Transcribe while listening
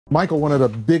Michael wanted a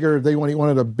bigger, he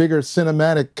wanted a bigger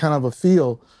cinematic kind of a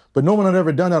feel, but no one had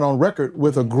ever done that on record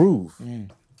with a groove. I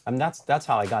mean, that's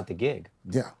how I got the gig.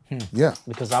 Yeah, yeah.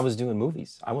 Because I was doing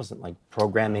movies. I wasn't like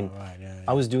programming.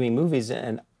 I was doing movies,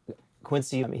 and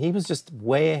Quincy, I mean, he was just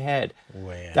way ahead.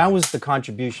 Way ahead. That was the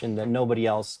contribution that nobody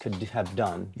else could have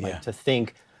done. Like, to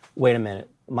think, wait a minute,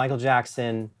 Michael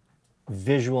Jackson,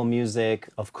 visual music,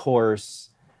 of course,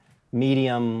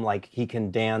 medium, like he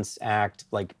can dance, act,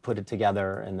 like put it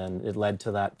together, and then it led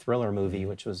to that Thriller movie,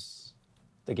 which was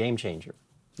the game changer.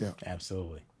 Yeah,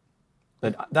 absolutely.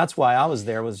 But that's why I was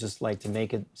there, was just like to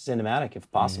make it cinematic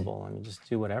if possible. I mean, just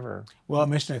do whatever. Well,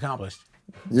 mission accomplished.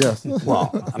 Yes.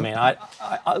 Well, I mean,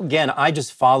 I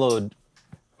just followed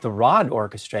the Rod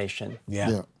orchestration.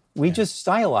 Yeah. We just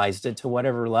stylized it to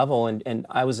whatever level, and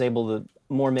I was able to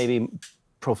more maybe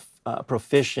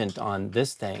proficient on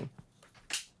this thing.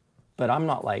 But I'm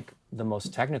not like the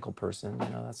most technical person, you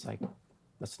know. That's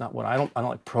not what I don't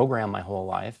like program my whole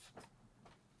life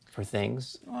for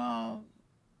things. Well,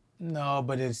 no,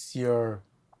 but it's your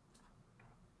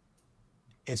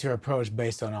approach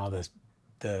based on all the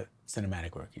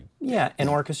cinematic work you. Yeah, and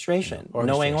orchestration,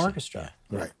 knowing orchestra.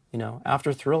 Yeah. Right. You know,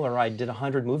 after Thriller, I did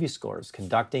 100 movie scores,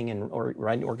 conducting and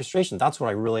writing orchestration. That's what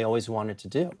I really always wanted to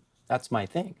do. That's my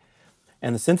thing.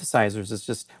 And the synthesizers is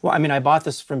just, well, I mean, I bought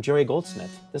this from Jerry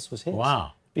Goldsmith. This was his.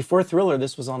 Wow. Before Thriller,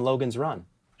 this was on Logan's Run.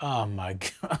 Oh my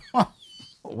God.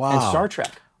 Wow. And Star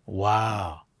Trek.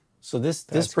 Wow. So this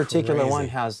particular one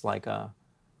has like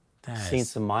seen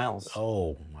some miles.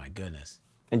 Oh my goodness.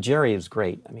 And Jerry was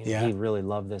great. I mean, he really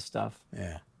loved this stuff.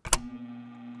 Yeah.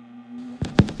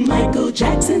 Michael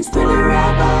Jackson's Thriller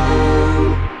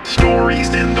album.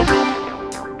 Stories in the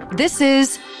Room. This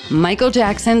is Michael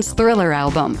Jackson's Thriller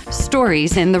album,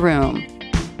 Stories in the Room.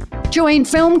 Join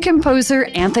film composer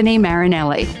Anthony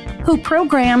Marinelli, who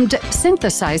programmed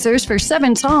synthesizers for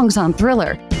 7 songs on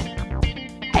Thriller,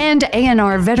 and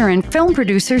A&R veteran film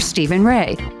producer Stephen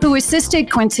Ray, who assisted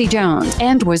Quincy Jones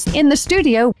and was in the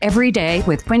studio every day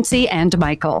with Quincy and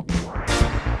Michael.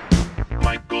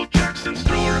 Michael Jackson's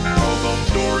Thriller album,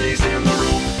 Stories in the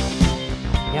Room.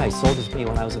 Yeah, he sold it to me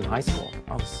when I was in high school.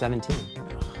 I was 17.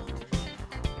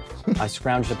 I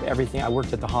scrounged up everything. I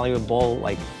worked at the Hollywood Bowl,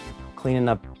 like cleaning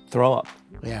up throw up.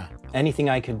 Yeah. Anything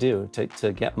I could do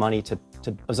to get money to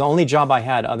it was the only job I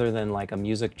had other than like a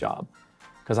music job,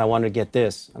 because I wanted to get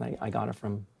this, and I got it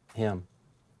from him,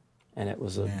 and it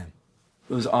was it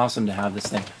was awesome to have this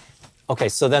thing. Okay,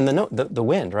 so then the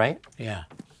wind, right? Yeah.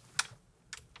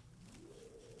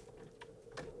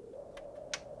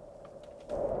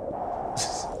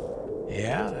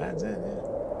 Yeah, that's it.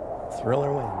 Yeah.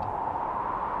 Thriller wind.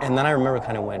 And then I remember it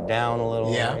kind of went down a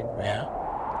little. Yeah, right? yeah.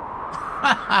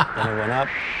 Then it went up.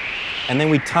 And then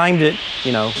we timed it,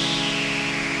 you know,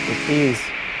 with these.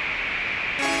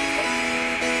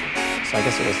 So I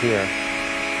guess it was here.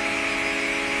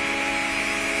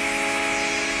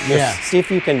 Yeah. See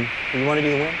if you can, you want to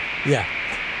do the wind? Yeah.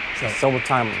 So we'll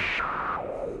time them.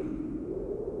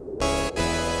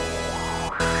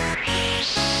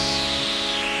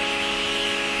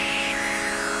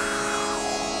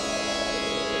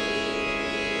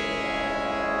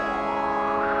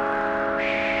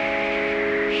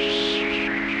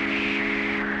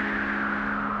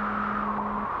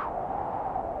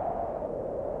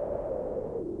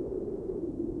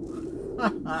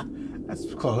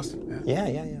 That's close. Yeah.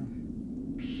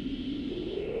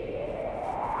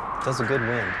 Does a good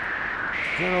wind.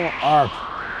 Good old arp.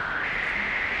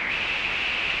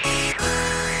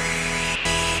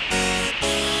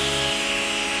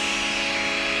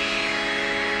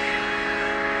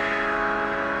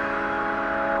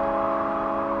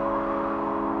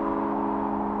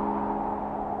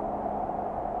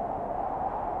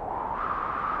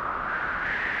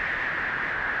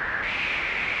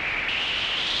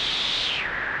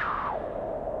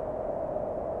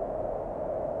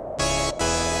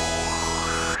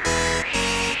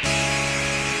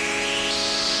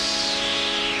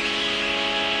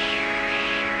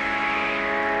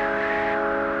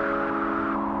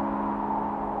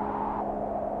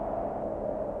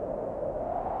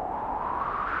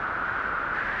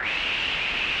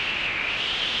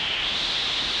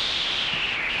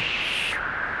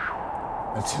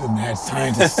 The two mad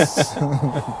scientists.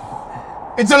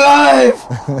 It's alive!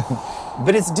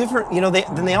 But it's different, you know,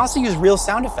 they also use real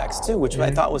sound effects too, which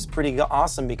I thought was pretty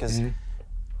awesome because,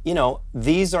 you know,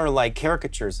 these are like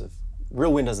caricatures of,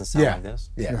 real wind doesn't sound like this.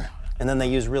 Yeah. And then they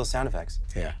use real sound effects.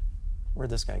 Yeah. Where'd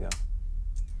this guy go?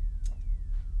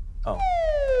 Oh.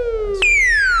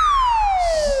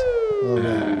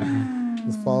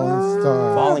 The Falling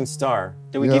Star. Falling Star.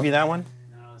 Did we give you that one?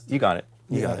 You got it.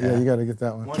 Yeah, you got to get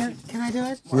that one. Can I do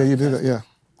it? Yeah, you do that. Yeah.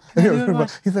 Can I do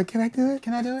it? He's like, can I do it?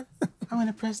 Can I do it? I'm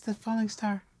gonna press the falling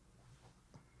star.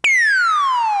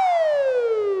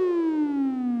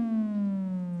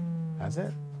 That's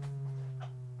it.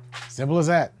 Simple as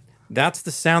that. That's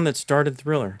the sound that started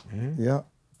Thriller. Yeah.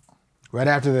 Right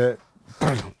after the,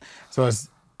 so it's,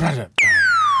 and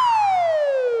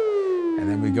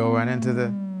then we go right into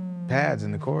the pads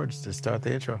and the chords to start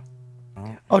the intro.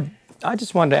 Oh, I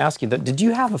just wanted to ask you, did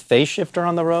you have a phase shifter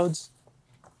on the Rhodes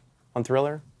on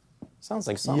Thriller? Sounds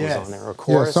like something was on there, or a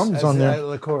chorus. Yeah, something's on there.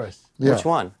 The chorus. Yeah. Which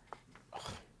one?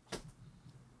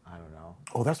 I don't know.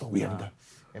 Oh, that's what we haven't done.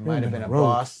 It might have been a Rhodes.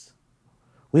 boss.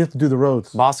 We have to do the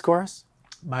Rhodes. Boss chorus?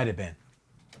 Might have been.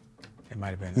 It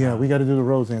might have been. Yeah, we got to do the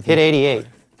Rhodes, Anthony. Hit 88.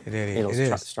 It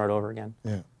is. Start over again.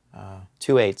 Yeah.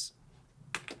 2 8s.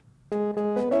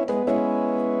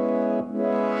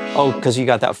 Oh, because you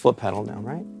got that foot pedal now,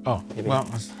 right? Oh, Maybe. well,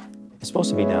 It's supposed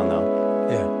to be down, though.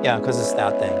 yeah. Yeah, because it's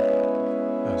that thing.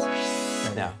 That's-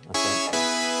 Yeah, that's it.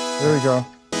 There we go.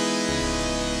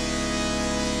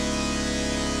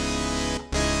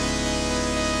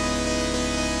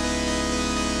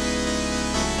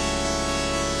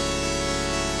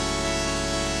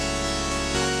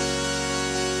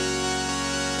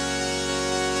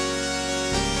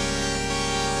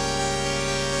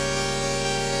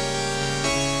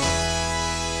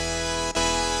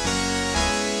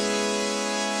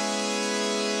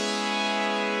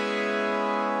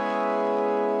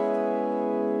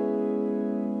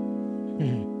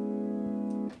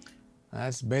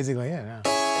 That's basically it. Yeah.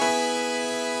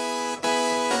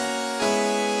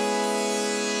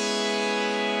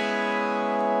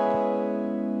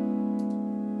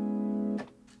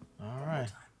 All right.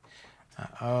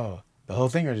 Oh, the whole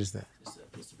thing or just that?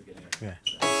 Just the beginning. Yeah.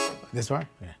 This part?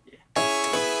 Yeah.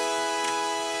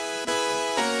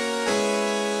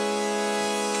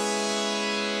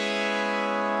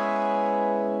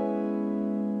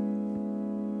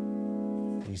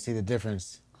 You see the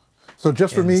difference? So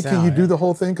just for In the me, can sound, you do yeah. the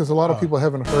whole thing? Because a lot of people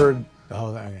haven't heard. The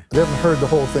whole thing. Yeah. They haven't heard the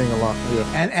whole thing a lot.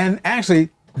 Yeah. And actually,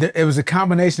 it was a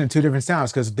combination of two different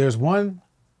sounds because there's one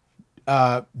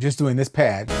just doing this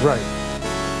pad, Right.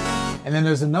 and then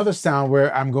there's another sound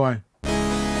where I'm going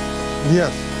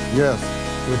Yes. Yes.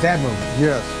 with that movement.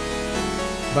 Yes.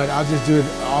 But I'll just do it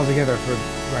all together for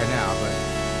right now. But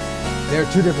there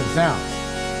are two different sounds.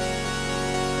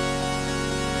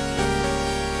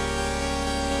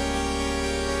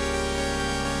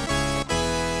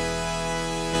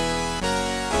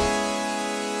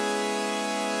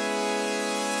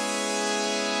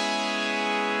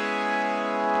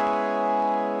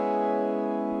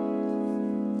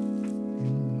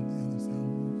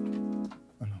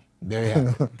 There you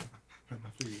have it.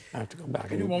 I have to go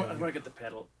back. I And want to get the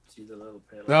pedal. See the little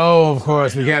pedal. Oh, of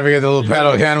course. We can't forget the little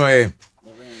pedal, can we?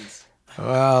 The rings.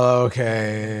 Well,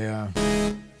 okay.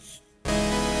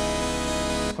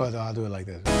 Well, I'll do it like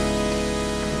this.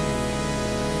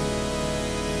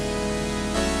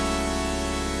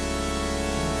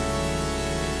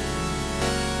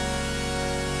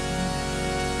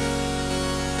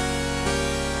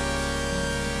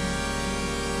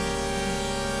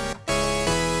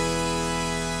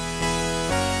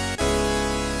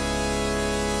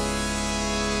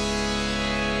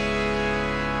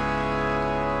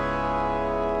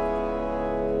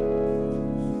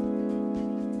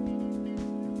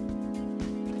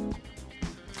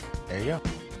 There you go.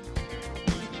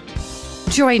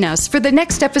 Join us for the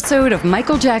next episode of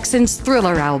Michael Jackson's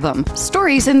Thriller album,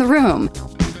 Stories in the Room,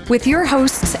 with your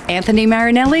hosts Anthony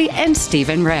Marinelli and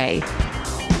Stephen Ray.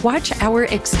 Watch our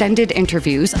extended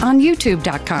interviews on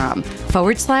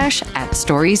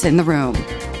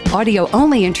youtube.com/@StoriesInTheRoom.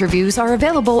 Audio-only interviews are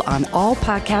available on all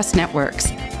podcast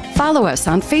networks. Follow us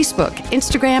on Facebook,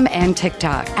 Instagram, and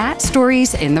TikTok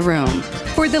 @StoriesInTheRoom.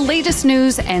 For the latest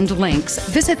news and links,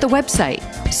 visit the website,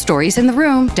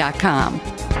 storiesintheroom.com.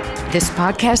 This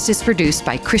podcast is produced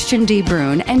by Christian D.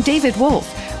 Bruun and David Wolf,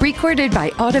 recorded by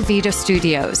Audivita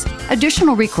Studios.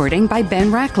 Additional recording by Ben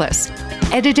Rackless.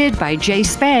 Edited by Jay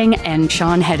Spang and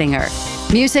Sean Hedinger.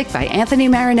 Music by Anthony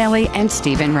Marinelli and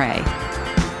Stephen Ray.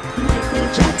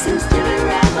 Michael Jackson's Thriller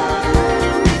album.